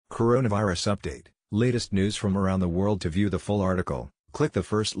Coronavirus update. Latest news from around the world. To view the full article, click the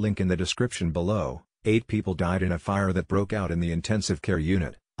first link in the description below. 8 people died in a fire that broke out in the intensive care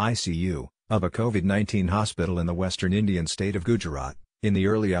unit (ICU) of a COVID-19 hospital in the western Indian state of Gujarat, in the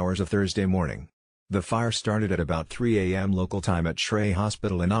early hours of Thursday morning. The fire started at about 3 a.m. local time at Shrey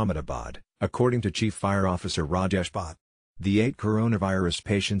Hospital in Ahmedabad, according to Chief Fire Officer Rajesh Bhatt. The 8 coronavirus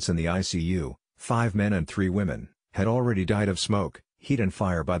patients in the ICU, 5 men and 3 women, had already died of smoke, heat and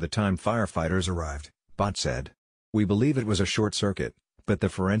fire by the time firefighters arrived, Bhatt said. "We believe it was a short circuit, but the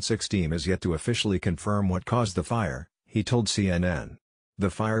forensics team is yet to officially confirm what caused the fire," he told CNN. The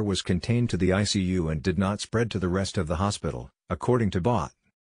fire was contained to the ICU and did not spread to the rest of the hospital, according to Bhatt.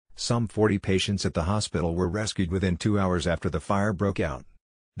 Some 40 patients at the hospital were rescued within 2 hours after the fire broke out.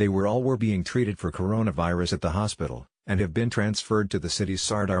 They were being treated for coronavirus at the hospital, and have been transferred to the city's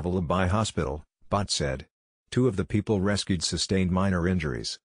Sardar Vallabhbhai Hospital, Bhatt said. 2 of the people rescued sustained minor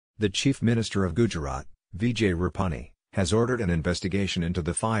injuries. The Chief Minister of Gujarat, Vijay Rupani, has ordered an investigation into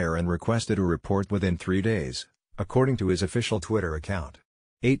the fire and requested a report within 3 days, according to his official Twitter account.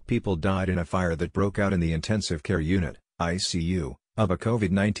 8 people died in a fire that broke out in the intensive care unit (ICU) of a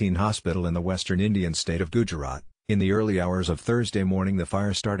COVID-19 hospital in the western Indian state of Gujarat, in the early hours of Thursday morning. The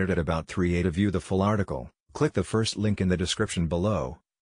fire started at about 3 a.m. To view the full article, click the first link in the description below.